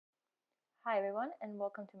Hi everyone, and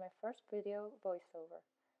welcome to my first video voiceover.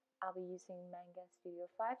 I'll be using Manga Studio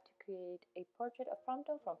 5 to create a portrait of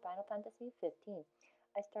Prompto from Final Fantasy 15.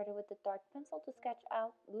 I started with the dark pencil to sketch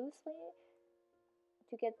out loosely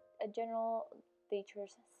to get a general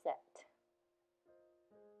features set.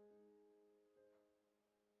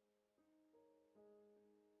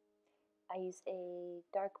 I use a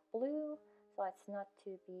dark blue so as not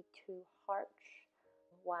to be too harsh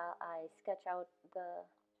while I sketch out the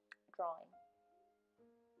drawing.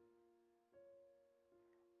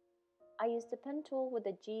 I used the pen tool with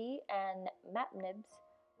the G and map nibs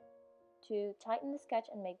to tighten the sketch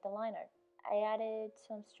and make the line art. I added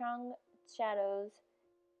some strong shadows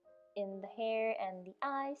in the hair and the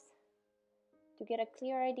eyes to get a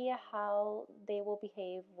clear idea how they will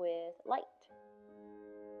behave with light.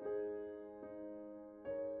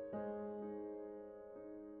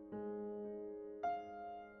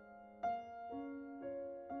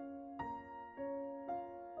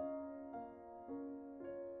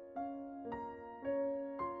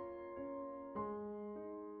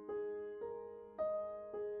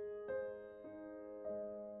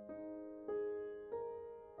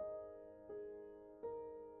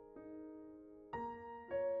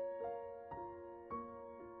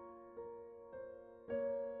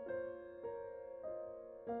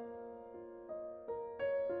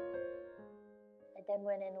 I then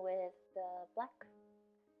went in with the black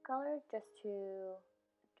color just to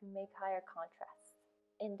make higher contrast.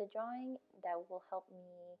 In the drawing, that will help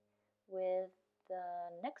me with the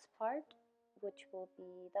next part, which will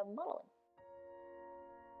be the modeling.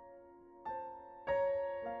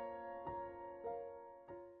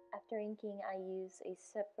 After inking, I use a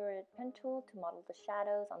separate pen tool to model the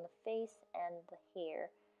shadows on the face and the hair.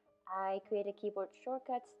 I created keyboard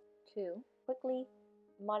shortcuts to quickly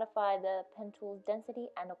modify the pen tool's density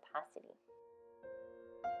and opacity.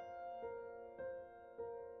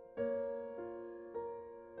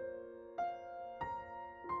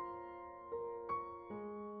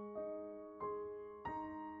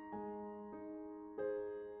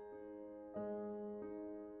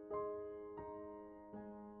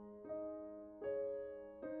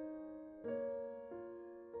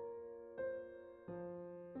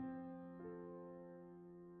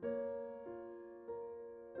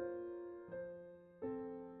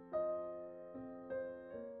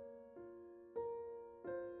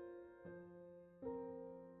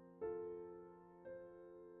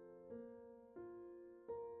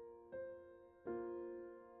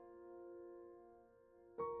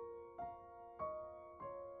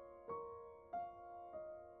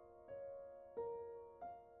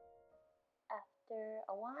 After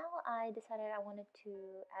a while, I decided I wanted to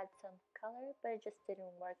add some color, but it just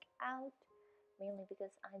didn't work out, mainly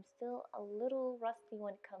because I'm still a little rusty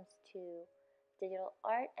when it comes to digital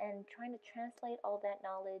art, and trying to translate all that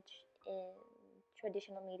knowledge in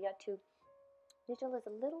traditional media to digital is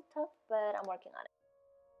a little tough, but I'm working on it.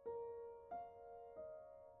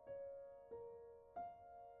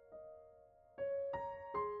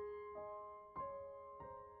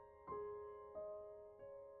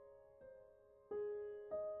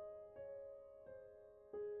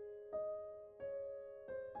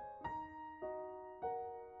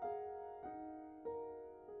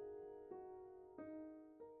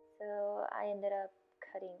 So I ended up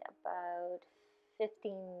cutting about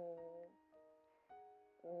 15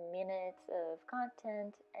 minutes of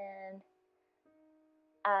content, and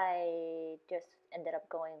I just ended up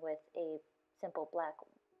going with a simple black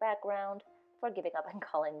background for giving up and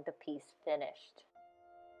calling the piece finished.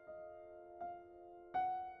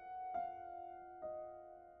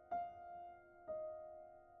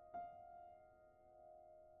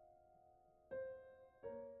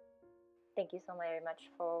 Thank you so very much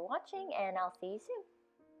for watching, and I'll see you soon.